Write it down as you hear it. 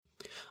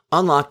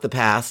Unlock the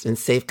past and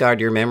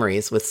safeguard your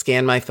memories with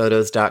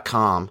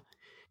scanmyphotos.com.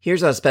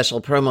 Here's our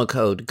special promo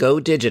code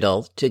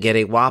GODIGITAL to get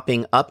a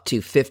whopping up to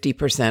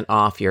 50%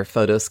 off your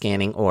photo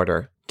scanning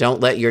order.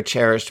 Don't let your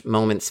cherished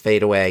moments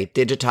fade away.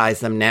 Digitize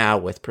them now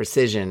with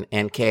precision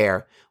and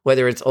care.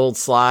 Whether it's old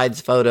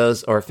slides,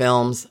 photos, or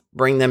films,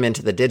 bring them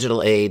into the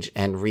digital age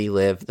and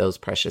relive those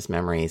precious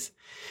memories.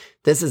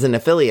 This is an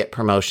affiliate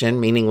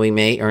promotion, meaning we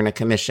may earn a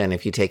commission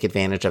if you take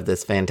advantage of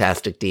this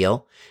fantastic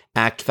deal.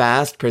 Act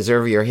fast,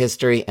 preserve your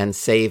history, and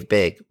save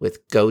big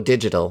with Go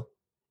Digital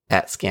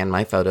at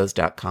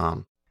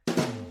scanmyphotos.com.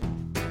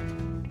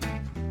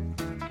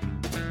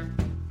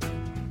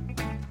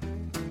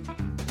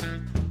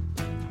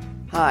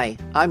 Hi,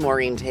 I'm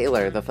Maureen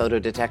Taylor, the photo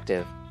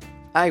detective.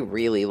 I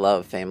really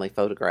love family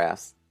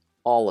photographs.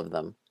 All of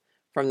them.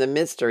 From the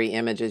mystery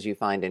images you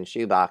find in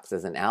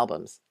shoeboxes and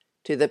albums,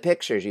 to the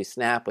pictures you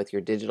snap with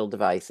your digital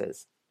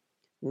devices.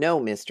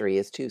 No mystery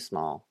is too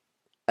small.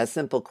 A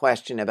simple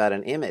question about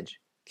an image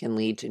can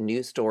lead to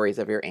new stories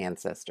of your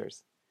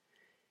ancestors.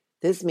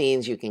 This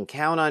means you can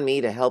count on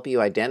me to help you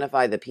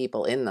identify the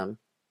people in them,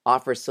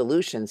 offer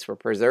solutions for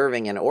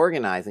preserving and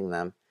organizing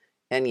them,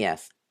 and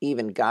yes,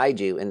 even guide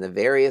you in the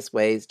various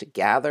ways to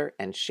gather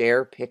and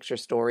share picture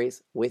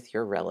stories with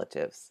your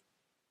relatives.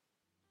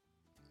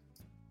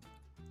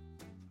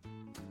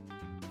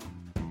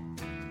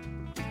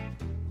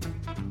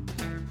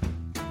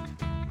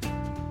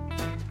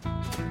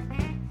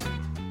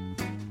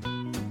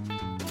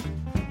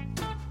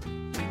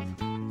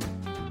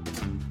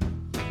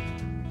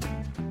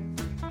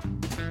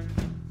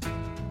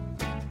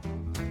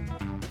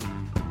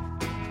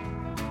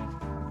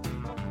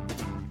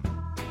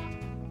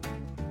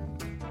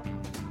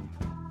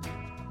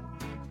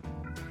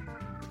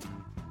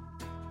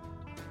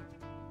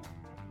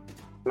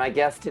 My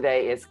guest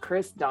today is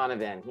Chris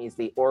Donovan. He's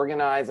the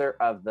organizer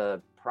of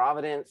the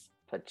Providence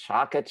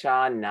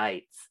PechaKucha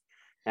Nights.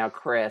 Now,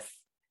 Chris,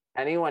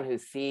 anyone who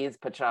sees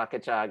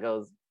PechaKucha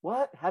goes,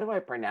 what? How do I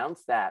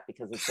pronounce that?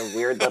 Because it's a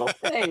weird little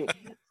thing.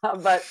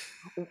 But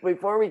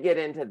before we get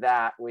into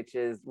that, which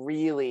is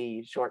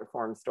really short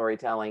form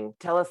storytelling,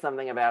 tell us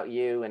something about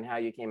you and how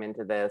you came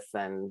into this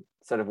and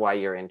sort of why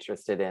you're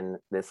interested in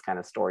this kind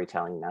of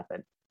storytelling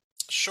method.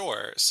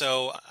 Sure.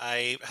 So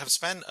I have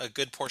spent a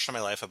good portion of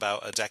my life,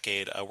 about a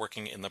decade,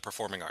 working in the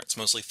performing arts,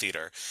 mostly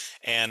theater.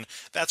 And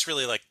that's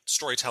really like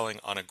storytelling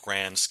on a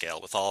grand scale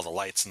with all the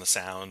lights and the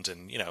sound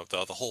and,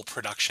 the whole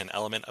production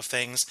element of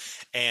things.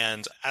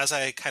 And as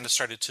I kind of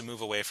started to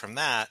move away from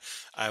that,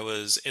 I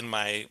was in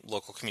my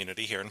local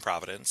community here in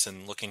Providence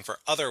and looking for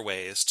other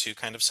ways to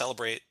kind of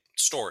celebrate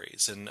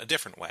stories in a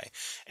different way.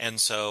 And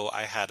so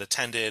I had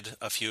attended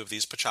a few of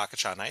these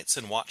PechaKucha nights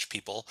and watched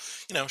people,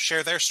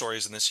 share their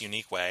stories in this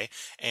unique way.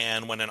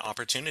 And when an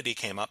opportunity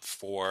came up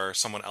for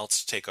someone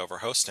else to take over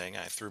hosting,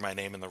 I threw my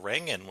name in the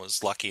ring and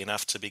was lucky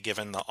enough to be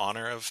given the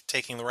honor of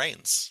taking the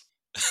reins.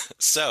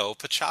 So,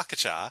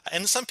 PechaKucha,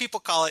 and some people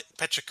call it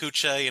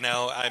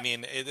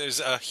PechaKucha, there's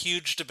a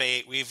huge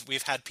debate.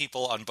 We've had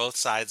people on both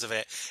sides of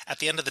it. At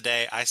the end of the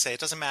day, I say it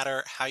doesn't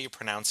matter how you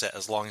pronounce it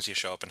as long as you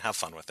show up and have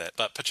fun with it.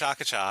 But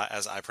PechaKucha,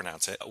 as I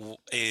pronounce it,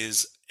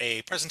 is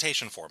a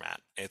presentation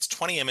format. It's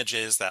 20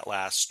 images that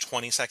last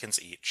 20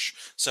 seconds each.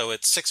 So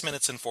it's 6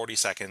 minutes and 40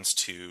 seconds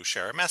to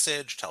share a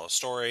message, tell a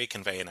story,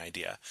 convey an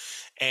idea.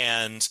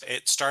 And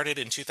it started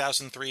in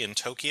 2003 in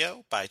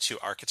Tokyo by two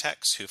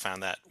architects who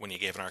found that when you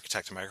gave an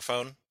architect a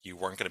microphone, you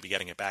weren't going to be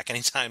getting it back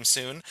anytime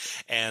soon.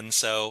 And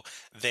so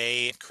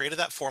they created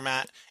that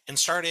format and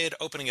started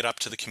opening it up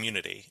to the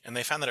community. And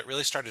they found that it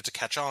really started to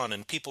catch on,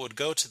 and people would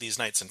go to these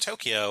nights in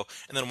Tokyo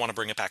and then want to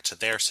bring it back to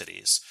their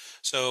cities.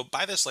 So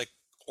by this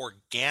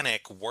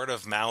organic word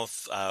of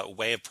mouth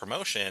way of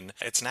promotion,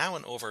 it's now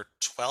in over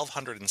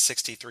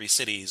 1,263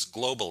 cities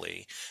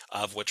globally,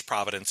 of which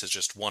Providence is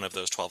just one of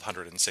those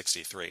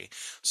 1,263.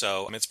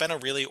 So it's been a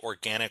really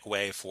organic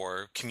way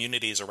for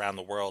communities around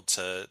the world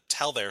to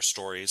tell their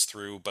stories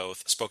through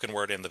both spoken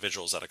word and the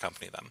visuals that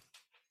accompany them.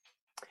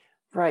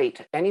 Right.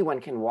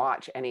 Anyone can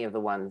watch any of the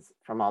ones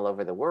from all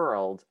over the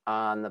world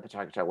on the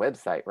PechaKucha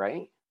website,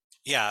 right?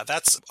 Yeah,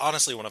 that's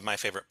honestly one of my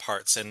favorite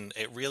parts, and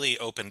it really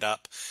opened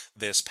up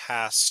this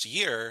past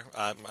year.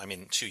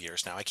 2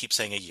 years now. I keep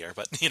saying a year,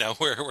 but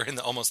we're in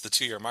almost the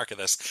 2-year mark of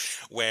this,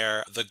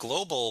 where the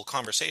global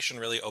conversation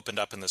really opened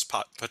up in this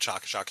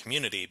PechaKucha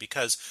community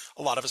because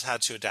a lot of us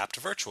had to adapt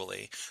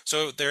virtually.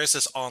 So there is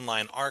this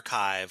online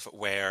archive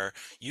where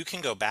you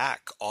can go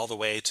back all the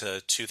way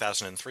to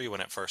 2003 when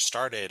it first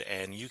started,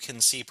 and you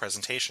can see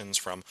presentations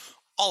from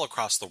all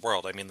across the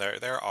world. I mean,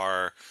 there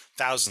are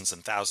thousands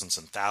and thousands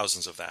and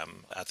thousands of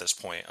them at this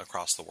point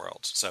across the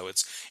world. So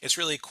it's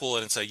really cool,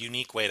 and it's a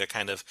unique way to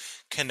kind of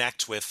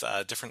connect with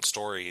different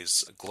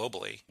stories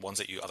globally, ones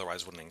that you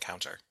otherwise wouldn't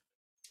encounter.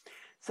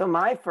 So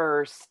my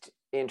first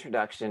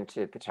introduction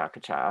to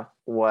PechaKucha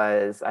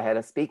was I had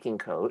a speaking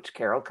coach,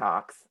 Carol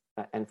Cox,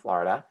 in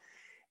Florida,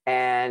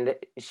 and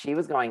she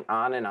was going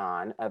on and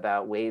on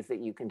about ways that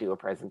you can do a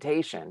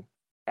presentation.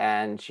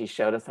 And she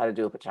showed us how to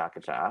do a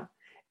PechaKucha.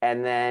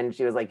 And then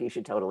she was like, you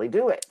should totally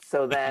do it.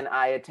 So then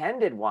I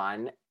attended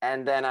one,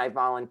 and then I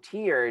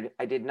volunteered.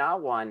 I did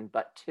not one,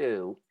 but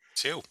two.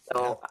 Two. Yeah.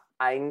 So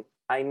I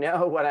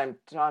know what I'm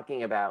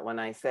talking about when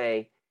I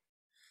say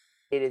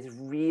it is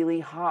really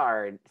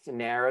hard to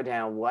narrow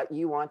down what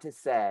you want to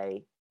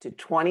say to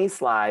 20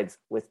 slides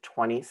with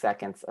 20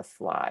 seconds a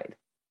slide.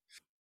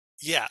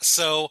 Yeah.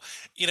 So,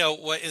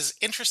 what is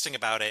interesting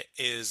about it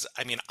is,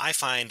 I mean, I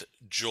find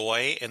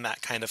joy in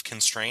that kind of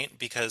constraint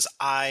because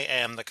I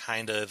am the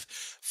kind of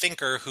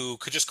thinker who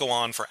could just go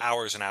on for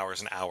hours and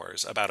hours and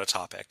hours about a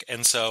topic.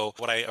 And so,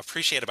 what I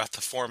appreciate about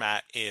the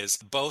format is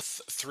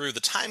both through the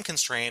time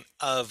constraint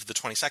of the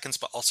 20 seconds,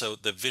 but also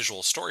the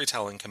visual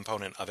storytelling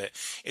component of it,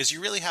 is you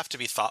really have to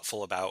be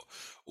thoughtful about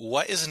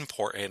what is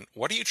important,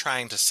 what are you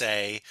trying to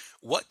say,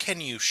 what can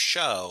you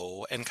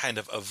show and kind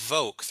of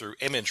evoke through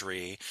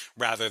imagery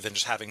rather than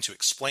just having to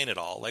explain it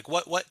all. Like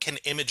what can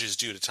images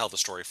do to tell the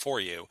story for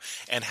you,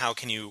 and how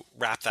can you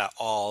wrap that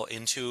all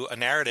into a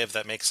narrative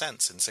that makes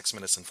sense in 6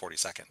 minutes and 40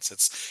 seconds?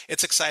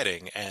 It's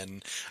exciting,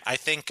 and I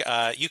think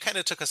you kind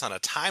of took us on a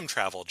time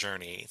travel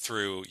journey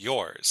through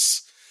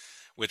yours,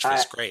 which I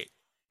was great.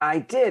 I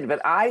did,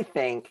 but I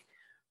think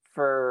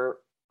for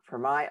for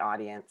my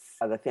audience,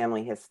 the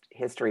family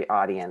history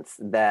audience,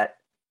 that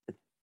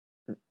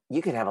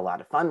you could have a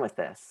lot of fun with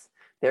this.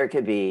 There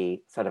could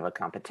be sort of a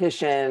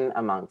competition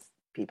amongst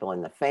people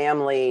in the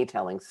family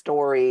telling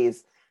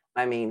stories.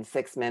 I mean,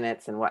 6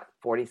 minutes and what,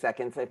 40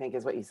 seconds, I think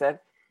is what you said?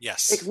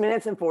 Six Yes.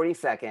 minutes and 40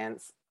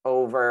 seconds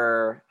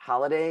over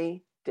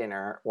holiday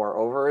dinner or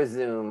over a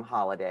Zoom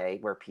holiday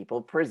where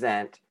people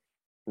present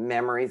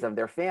memories of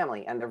their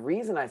family. And the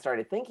reason I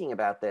started thinking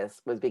about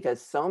this was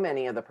because so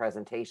many of the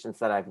presentations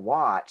that I've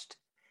watched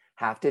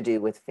have to do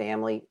with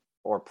family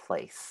or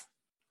place.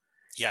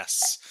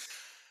 Yes.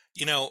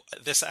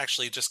 This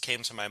actually just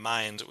came to my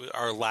mind.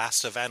 Our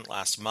last event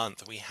last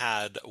month, we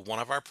had one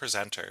of our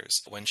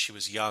presenters, when she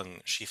was young,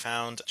 she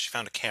found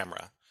a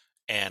camera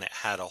and it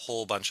had a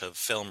whole bunch of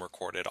film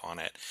recorded on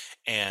it.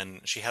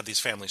 And she had these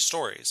family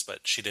stories,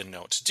 but she didn't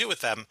know what to do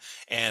with them.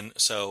 And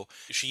so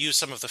she used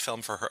some of the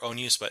film for her own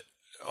use, but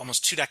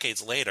almost 2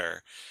 decades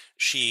later,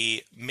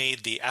 she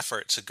made the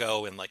effort to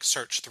go and like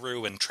search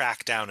through and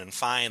track down and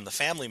find the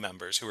family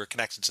members who were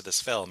connected to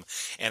this film,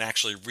 and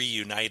actually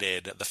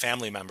reunited the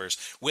family members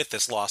with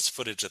this lost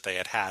footage that they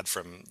had had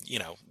from,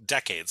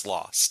 decades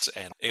lost.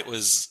 And it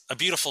was a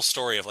beautiful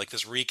story of like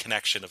this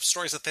reconnection of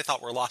stories that they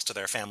thought were lost to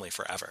their family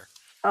forever.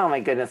 Oh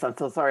my goodness, I'm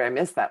so sorry I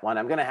missed that one.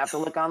 I'm going to have to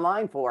look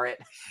online for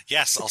it.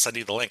 Yes, I'll send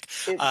you the link.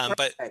 It's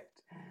But perfect.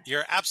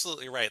 you're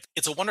absolutely right.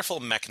 It's a wonderful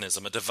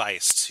mechanism, a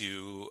device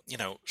to,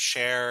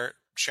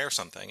 share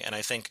something. And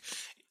I think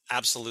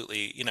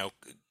absolutely,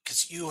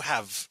 because you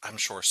have, I'm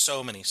sure,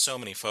 so many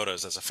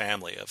photos as a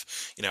family of,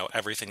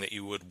 everything that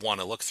you would want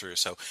to look through.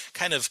 So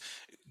kind of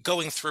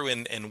going through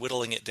and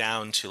whittling it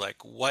down to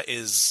like what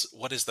is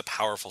the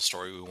powerful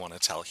story we want to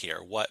tell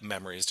here? What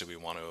memories do we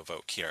want to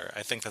evoke here?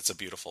 I think that's a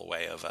beautiful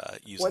way of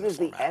using What the is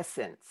the format.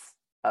 essence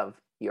of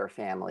your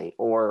family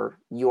or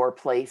your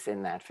place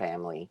in that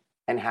family?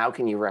 And how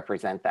can you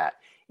represent that?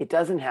 It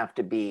doesn't have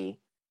to be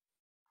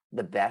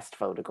the best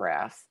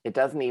photographs. It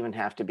doesn't even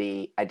have to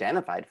be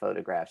identified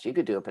photographs. You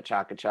could do a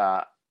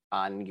pachakacha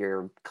on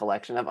your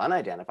collection of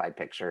unidentified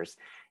pictures.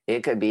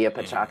 It could be a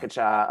Mm,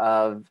 pachakacha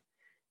of,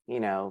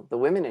 the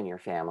women in your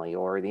family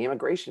or the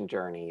immigration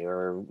journey,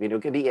 or,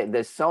 it could be,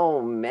 there's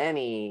so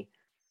many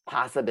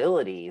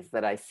possibilities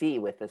that I see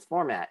with this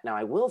format. Now,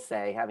 I will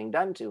say, having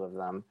done two of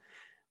them,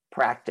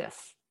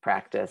 practice,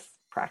 practice,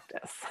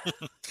 practice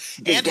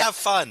to and get have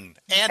fun.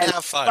 And and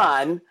have fun.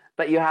 fun,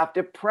 but you have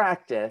to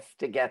practice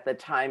to get the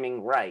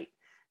timing right.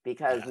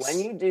 Because when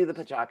Yes. you do the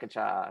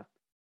Pachakacha,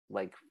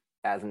 like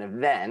as an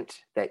event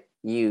that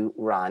you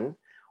run,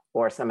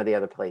 or some of the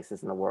other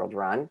places in the world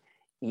run,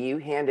 you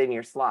hand in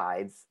your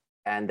slides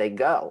and they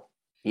go.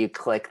 You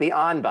click the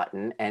on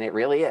button, and it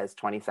really is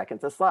 20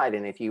 seconds a slide.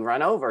 And if you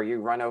run over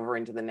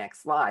into the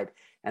next slide.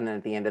 And then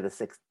at the end of the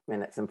 6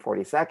 minutes and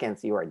 40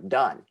 seconds, you are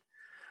done.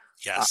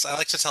 Uh, Yes, I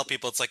like to tell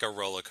people it's like a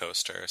roller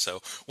coaster.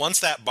 So once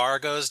that bar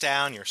goes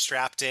down, you're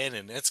strapped in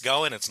and it's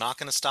going, it's not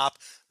going to stop.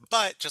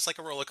 But just like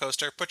a roller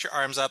coaster, put your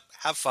arms up,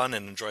 have fun,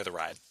 and enjoy the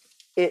ride.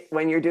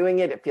 when you're doing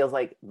it, it feels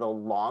like the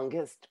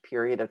longest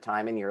period of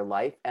time in your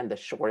life and the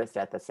shortest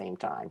at the same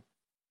time.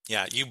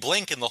 Yeah, you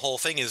blink and the whole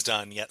thing is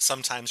done, yet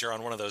sometimes you're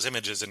on one of those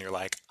images and you're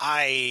like,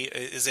 How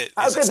is it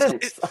could still,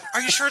 this?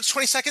 are you sure it's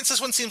 20 seconds?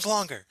 This one seems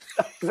longer.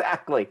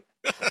 Exactly.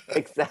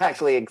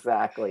 Exactly.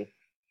 Exactly.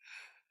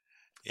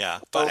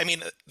 Yeah, but I So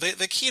mean,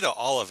 the key to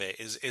all of it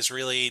is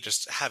really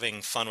just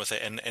having fun with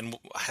it, and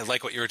I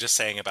like what you were just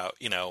saying about,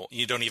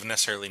 you don't even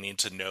necessarily need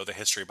to know the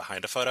history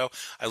behind a photo.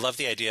 I love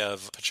the idea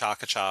of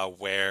Pachakacha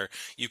where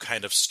you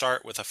kind of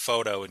start with a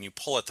photo and you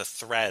pull at the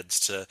threads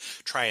to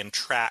try and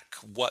track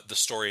what the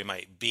story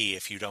might be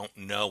if you don't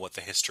know what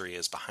the history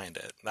is behind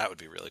it. That would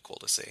be really cool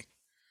to see.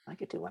 I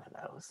could do one of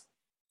those.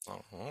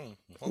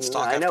 Let's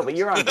talk I know, after but this.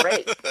 you're on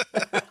break.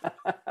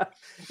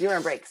 You're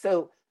on break.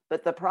 So,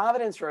 but the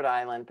Providence, Rhode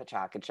Island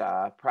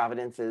Pachakacha,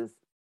 Providence is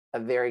a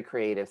very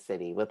creative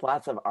city with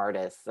lots of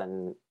artists,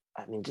 and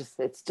I mean, just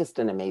it's just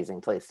an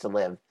amazing place to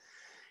live.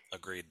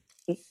 Agreed.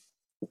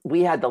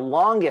 We had the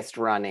longest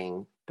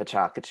running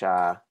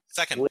Pachacacha,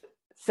 Second. with,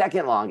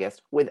 second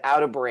longest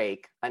without a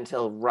break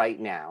until right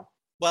now.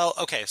 Well,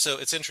 okay, so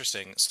it's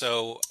interesting.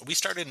 So we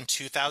started in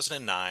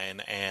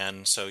 2009,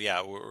 and so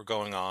yeah, we're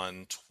going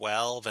on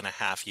 12 and a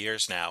half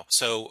years now.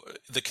 So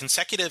the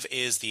consecutive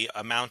is the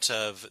amount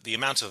of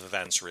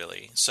events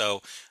really.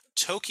 So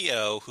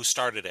Tokyo, who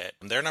started it,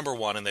 they're number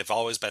one, and they've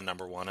always been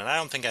number one. And I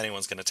don't think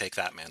anyone's going to take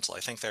that mantle. I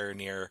think they're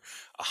near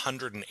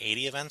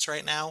 180 events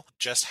right now.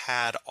 Just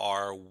had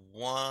our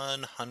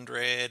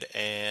 100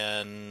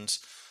 and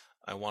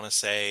I want to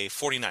say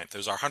 49th. It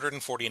was our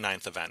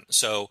 149th event.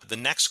 So the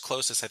next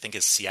closest, I think,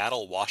 is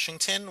Seattle,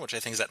 Washington, which I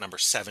think is at number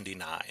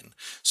 79.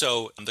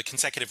 So the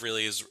consecutive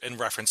really is in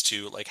reference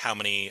to like how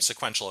many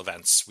sequential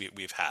events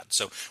we've had.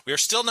 So we are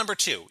still number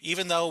two,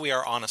 even though we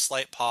are on a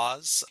slight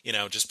pause,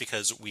 just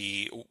because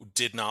we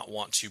did not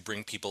want to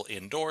bring people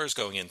indoors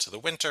going into the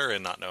winter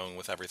and not knowing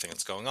with everything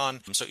that's going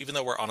on. So even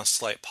though we're on a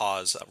slight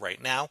pause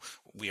right now,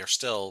 we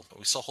still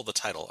hold the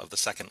title of the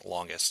second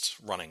longest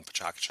running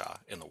Pachacacha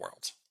in the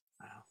world.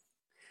 Wow.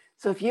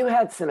 So, if you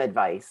had some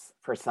advice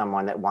for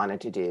someone that wanted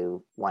to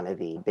do one of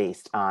the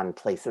based on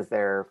places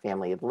their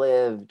family had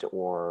lived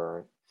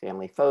or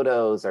family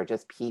photos or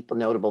just people,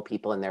 notable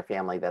people in their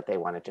family that they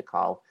wanted to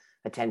call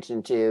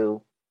attention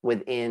to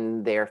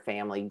within their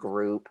family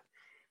group,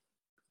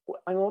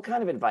 I mean, what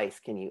kind of advice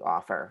can you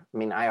offer? I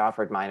mean, I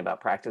offered mine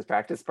about practice,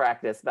 practice,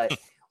 practice, but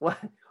what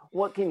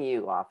what can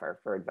you offer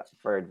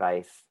for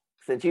advice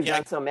since you've Yeah,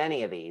 done so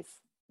many of these?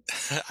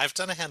 I've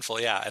done a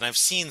handful, yeah, and I've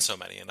seen so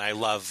many, and I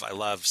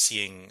love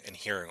seeing and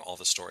hearing all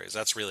the stories.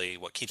 That's really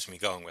what keeps me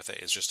going with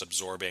it, is just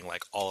absorbing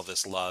like all of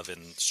this love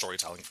and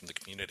storytelling from the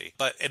community.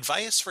 But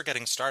advice for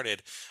getting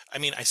started, I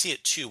mean, I see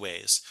it two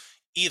ways.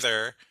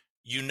 Either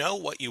you know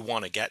what you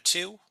want to get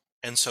to,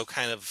 and so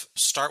kind of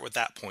start with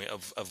that point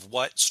of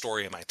what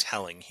story am I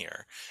telling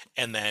here?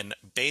 And then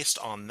based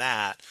on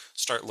that,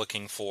 start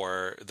looking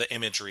for the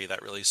imagery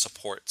that really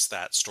supports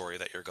that story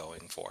that you're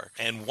going for.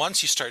 And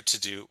once you start to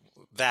do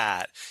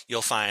that,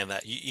 you'll find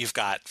that you've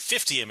got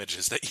 50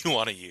 images that you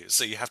want to use.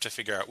 So you have to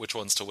figure out which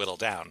ones to whittle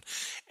down.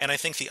 And I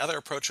think the other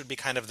approach would be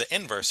kind of the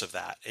inverse of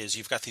that, is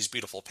you've got these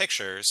beautiful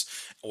pictures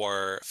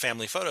or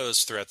family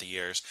photos throughout the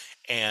years,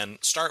 and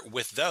start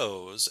with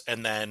those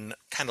and then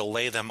kind of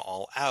lay them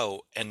all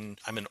out. And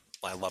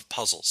I love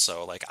puzzles,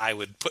 so like I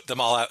would put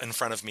them all out in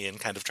front of me and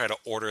kind of try to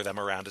order them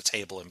around a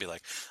table and be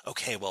like,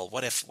 okay, well,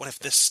 what if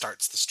this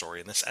starts the story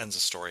and this ends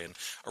the story, and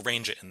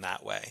arrange it in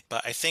that way.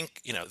 But I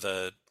think,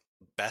 the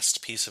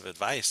best piece of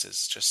advice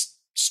is just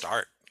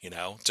start.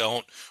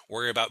 Don't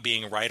worry about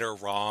being right or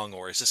wrong,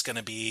 or is this going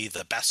to be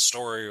the best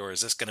story, or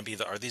is this going to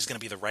be are these going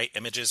to be the right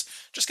images?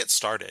 Just get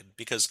started,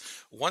 because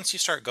once you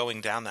start going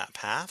down that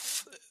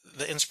path,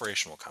 the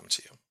inspiration will come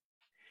to you.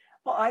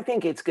 Well, I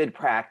think it's good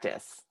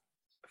practice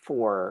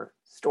for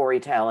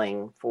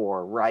storytelling,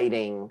 for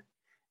writing.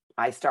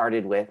 I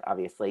started with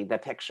obviously the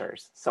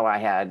pictures. So I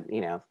had,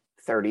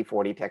 30,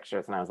 40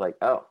 pictures, and I was like,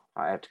 oh,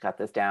 I have to cut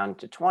this down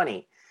to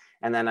 20.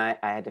 And then I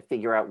had to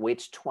figure out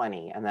which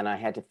 20. And then I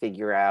had to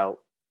figure out,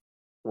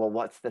 well,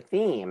 what's the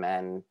theme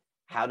and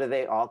how do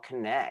they all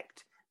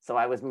connect? So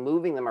I was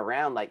moving them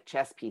around like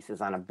chess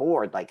pieces on a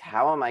board. Like,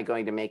 how am I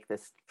going to make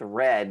this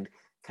thread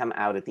come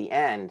out at the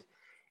end?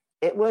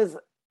 It was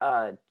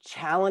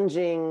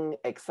challenging,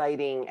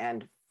 exciting,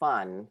 and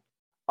fun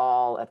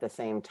all at the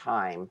same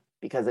time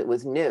because it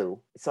was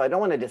new. So I don't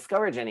want to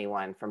discourage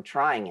anyone from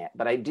trying it,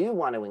 but I do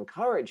want to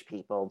encourage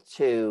people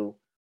to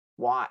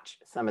watch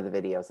some of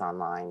the videos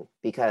online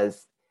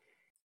because,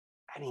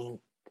 I mean,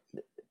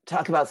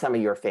 talk about some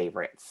of your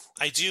favorites.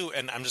 I do,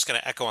 and I'm just going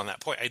to echo on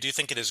that point. I do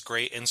think it is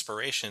great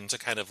inspiration to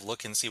kind of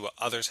look and see what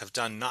others have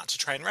done, not to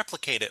try and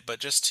replicate it, but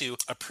just to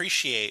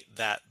appreciate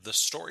that the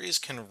stories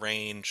can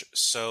range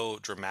so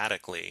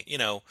dramatically.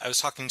 I was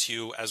talking to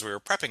you as we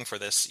were prepping for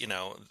this,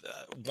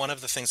 one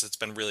of the things that's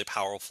been really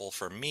powerful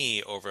for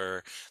me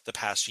over the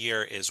past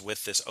year is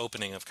with this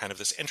opening of kind of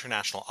this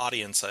international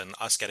audience and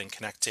us getting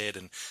connected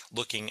and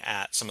looking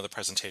at some of the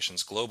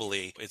presentations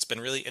globally. It's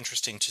been really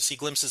interesting to see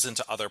glimpses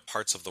into other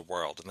parts of the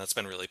world, and that's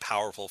been really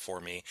powerful for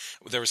me.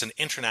 There was an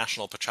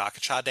international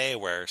Pachacacha Day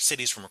where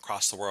cities from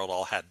across the world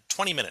all had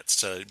 20 minutes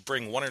to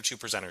bring one or two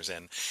presenters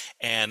in.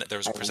 And there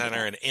was a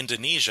presenter in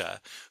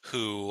Indonesia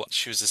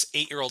she was this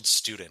 8-year-old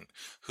student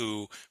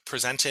who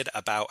presented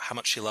about how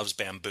much she loves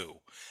bamboo,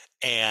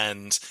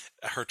 and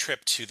her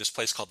trip to this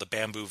place called the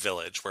Bamboo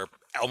Village, where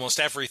almost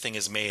everything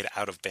is made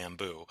out of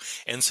bamboo.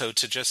 And so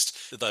to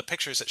just the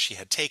pictures that she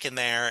had taken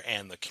there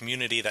and the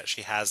community that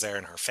she has there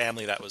and her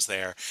family that was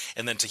there,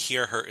 and then to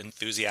hear her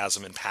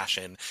enthusiasm and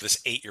passion, this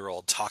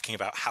 8-year-old talking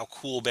about how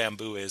cool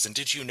bamboo is. And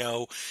did you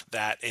know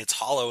that it's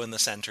hollow in the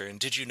center? And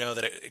did you know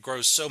that it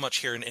grows so much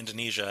here in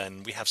Indonesia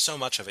and we have so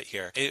much of it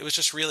here? It was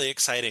just really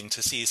exciting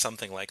to see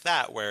something like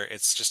that, where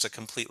it's just a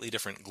completely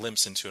different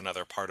glimpse into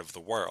another part of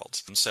the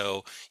world. And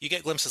so you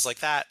get glimpses like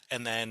that.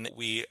 And then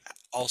we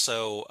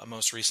also,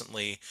 most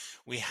recently,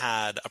 we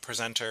had a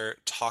presenter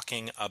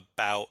talking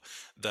about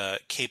the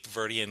Cape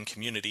Verdean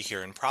community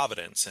here in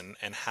Providence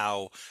and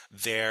how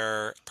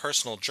their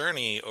personal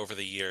journey over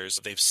the years,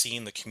 they've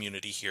seen the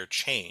community here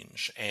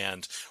change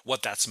and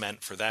what that's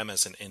meant for them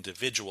as an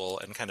individual,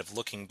 and kind of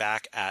looking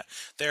back at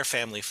their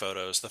family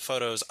photos, the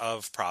photos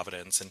of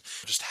Providence, and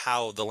just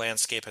how the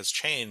landscape has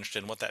changed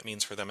and what that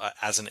means for them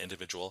as an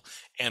individual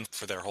and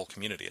for their whole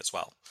community as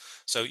well.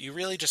 So you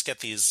really just get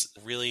these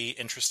really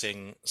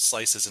interesting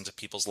slices into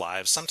people's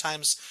lives,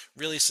 sometimes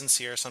really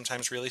sincere,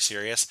 sometimes really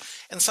serious,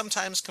 and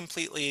sometimes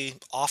completely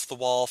off the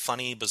wall,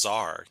 funny,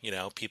 bizarre.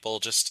 People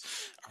just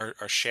are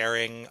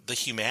sharing the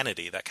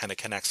humanity that kind of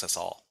connects us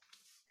all.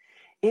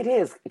 It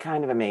is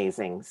kind of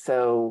amazing.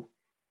 So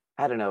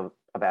I don't know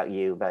about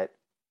you, but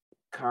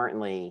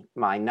currently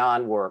my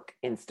non-work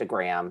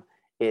Instagram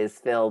is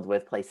filled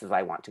with places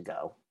I want to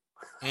go.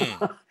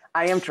 Mm.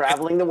 I am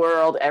traveling the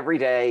world every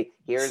day.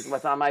 Here's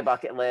what's on my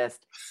bucket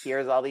list.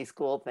 Here's all these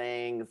cool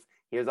things.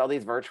 Here's all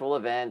these virtual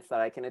events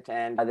that I can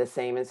attend. The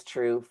same is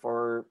true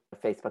for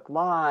Facebook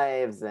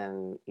Lives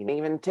and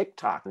even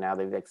TikTok. Now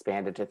they've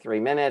expanded to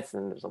 3 minutes,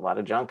 and there's a lot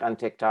of junk on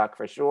TikTok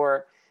for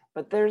sure.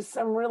 But there's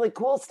some really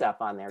cool stuff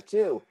on there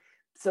too.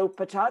 So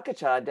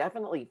Pachakacha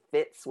definitely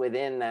fits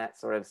within that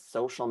sort of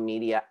social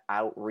media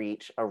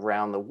outreach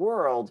around the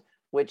world,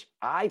 which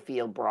I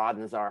feel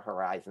broadens our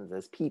horizons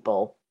as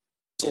people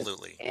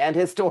Absolutely. and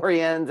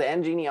historians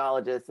and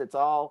genealogists.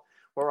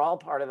 We're all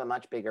part of a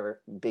much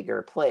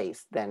bigger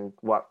place than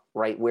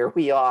right where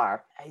we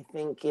are. I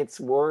think it's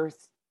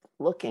worth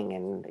looking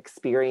and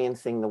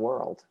experiencing the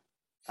world.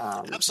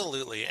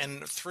 Absolutely.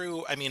 And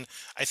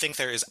I think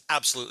there is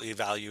absolutely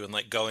value in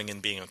like going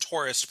and being a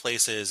tourist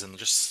places and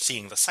just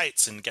seeing the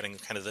sights and getting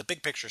kind of the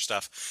big picture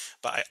stuff.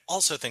 But I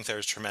also think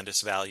there's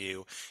tremendous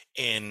value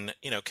in,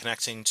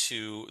 connecting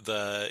to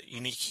the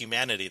unique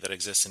humanity that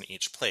exists in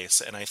each place.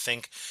 And I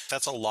think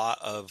that's a lot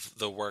of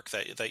the work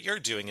that you're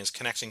doing, is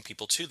connecting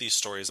people to these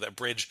stories that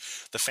bridge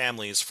the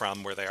families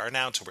from where they are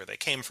now to where they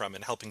came from,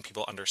 and helping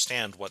people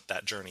understand what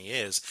that journey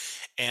is.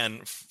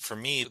 And for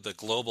me, the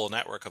global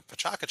network of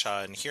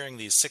Pachakacha and hearing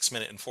these 6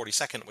 minute and 40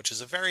 second, which is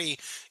a very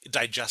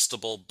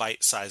digestible,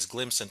 bite-sized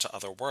glimpse into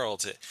other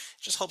worlds, it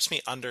just helps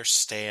me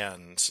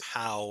understand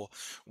how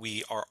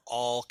we are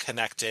all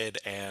connected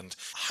and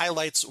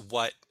highlights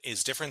what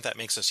is different that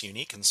makes us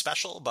unique and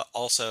special, but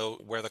also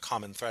where the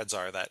common threads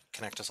are that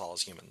connect us all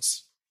as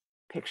humans.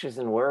 Pictures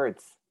and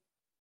words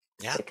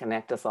Yeah. that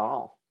connect us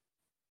all.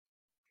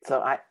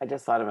 So I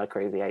just thought of a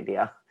crazy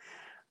idea.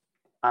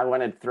 I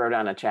want to throw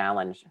down a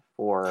challenge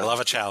for I love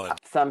a challenge.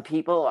 some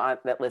people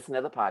that listen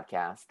to the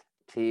podcast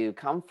to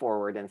come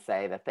forward and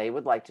say that they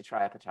would like to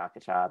try a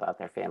Pachakacha about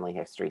their family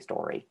history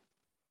story.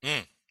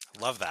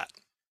 Love that.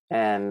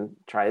 And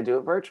try to do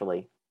it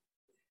virtually.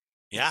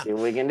 Yeah. See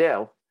what we can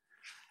do.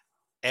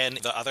 And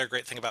the other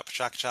great thing about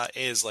Pachakacha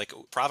is like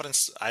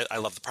Providence. I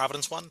love the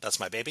Providence one. That's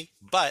my baby.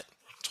 But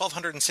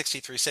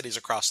 1,263 cities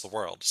across the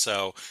world.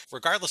 So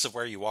regardless of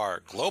where you are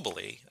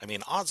globally,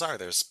 odds are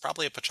there's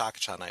probably a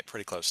Pachakacha night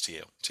pretty close to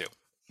you too.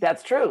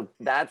 That's true.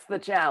 That's the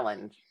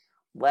challenge.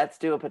 Let's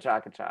do a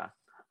Pachakacha.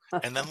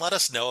 And then let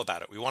us know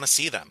about it. We want to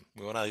see them.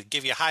 We want to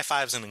give you high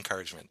fives and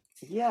encouragement.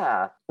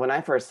 Yeah. When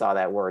I first saw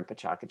that word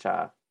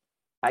Pachakacha,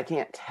 I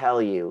can't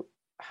tell you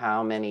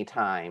how many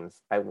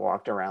times I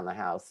walked around the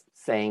house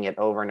saying it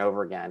over and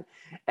over again.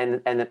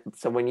 And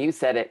so when you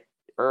said it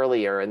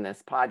earlier in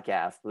this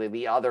podcast,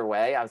 the other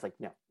way, I was like,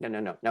 no, we're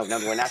not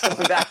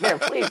going back there.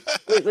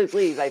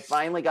 Please. I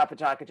finally got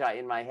Pachakacha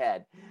in my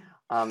head,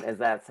 as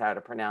that's how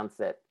to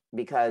pronounce it,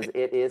 because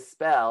it is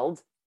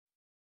spelled.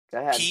 Go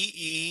ahead.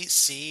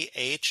 Pechakakucha.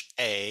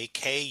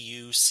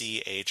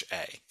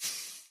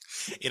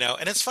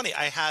 And it's funny,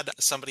 I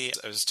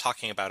was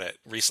talking about it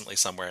recently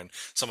somewhere, and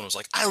someone was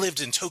like, I lived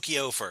in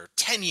Tokyo for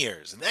 10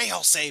 years, and they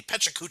all say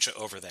Pechakucha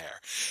over there.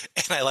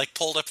 And I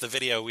pulled up the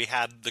video. We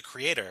had the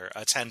creator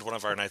attend one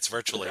of our nights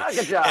virtually.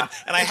 And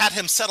I had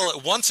him settle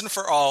it once and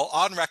for all,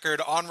 on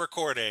record, on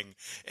recording.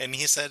 And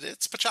he said,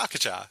 it's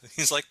Pachakacha.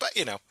 He's like, but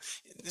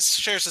this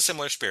shares a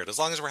similar spirit. As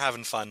long as we're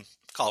having fun,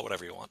 call it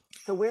whatever you want.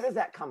 So where does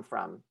that come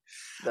from?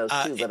 Those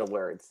two little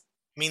words.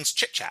 Means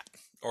chit chat,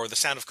 or the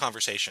sound of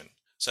conversation.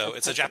 So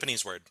it's a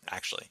Japanese word,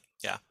 actually.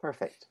 Yeah.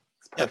 Perfect.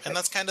 Yep. And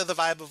that's kind of the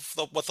vibe of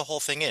what the whole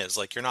thing is.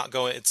 You're not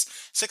going,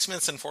 it's 6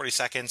 minutes and 40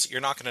 seconds.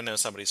 You're not going to know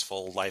somebody's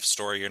full life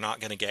story. You're not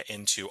going to get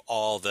into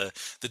all the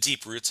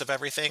deep roots of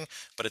everything,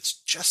 but it's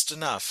just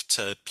enough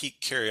to pique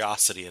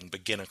curiosity and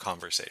begin a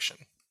conversation.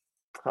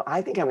 Well,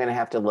 I think I'm going to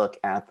have to look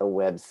at the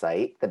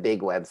website, the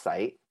big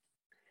website,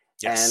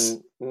 yes,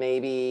 and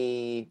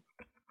maybe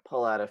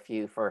pull out a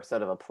few for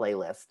sort of a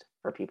playlist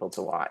for people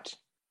to watch.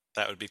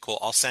 That would be cool.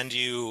 I'll send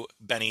you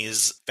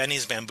Benny's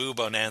Bamboo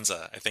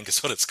Bonanza, I think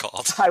is what it's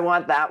called. I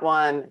want that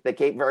one, the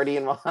Cape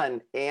Verdean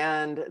one,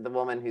 and the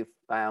woman who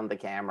found the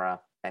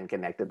camera and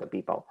connected the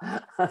people.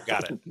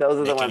 Got it. Those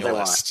are the ones I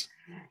want.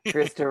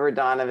 Christopher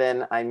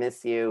Donovan, I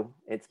miss you.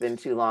 It's been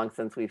too long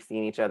since we've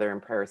seen each other in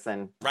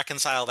person.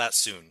 Reconcile that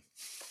soon.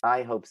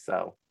 I hope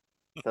so.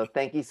 So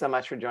thank you so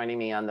much for joining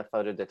me on The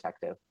Photo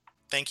Detective.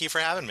 Thank you for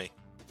having me.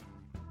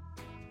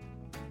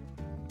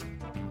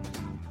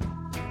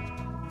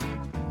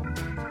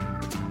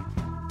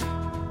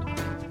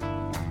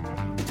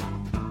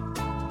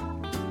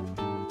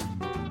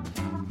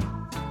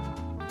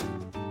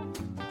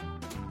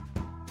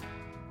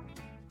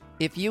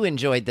 If you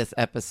enjoyed this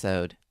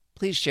episode,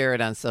 please share it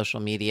on social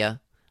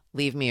media,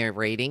 leave me a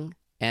rating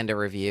and a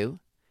review.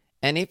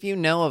 And if you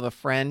know of a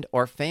friend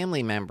or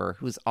family member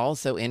who's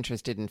also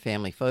interested in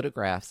family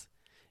photographs,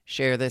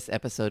 share this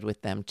episode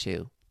with them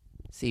too.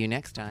 See you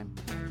next time.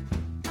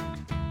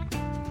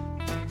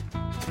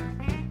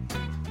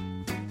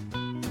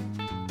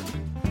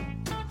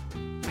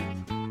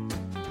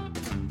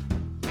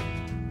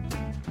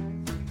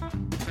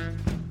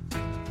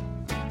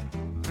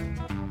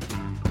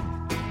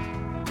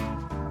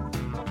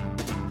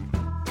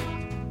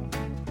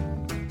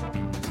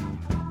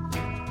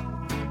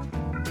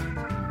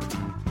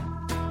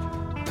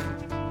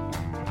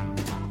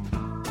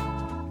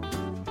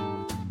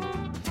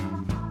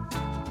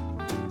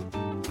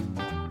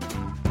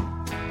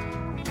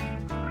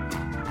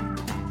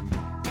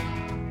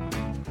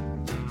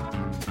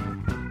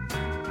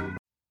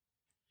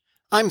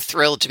 I'm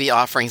thrilled to be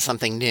offering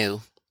something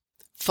new.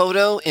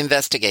 Photo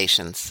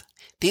investigations.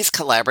 These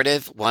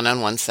collaborative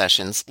one-on-one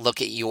sessions look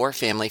at your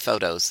family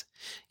photos.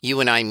 You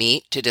and I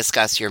meet to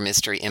discuss your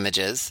mystery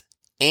images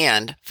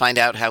and find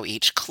out how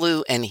each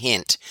clue and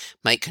hint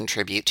might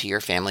contribute to your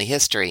family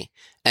history.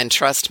 And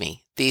trust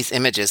me, these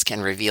images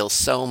can reveal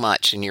so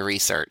much in your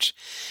research.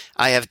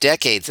 I have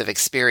decades of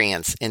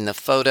experience in the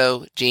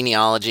photo,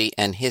 genealogy,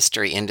 and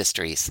history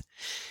industries.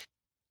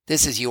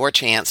 This is your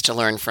chance to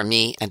learn from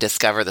me and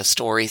discover the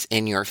stories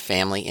in your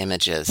family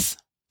images.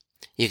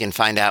 You can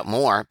find out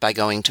more by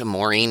going to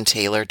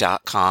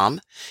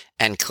MaureenTaylor.com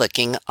and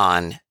clicking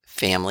on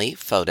Family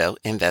Photo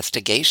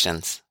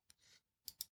Investigations.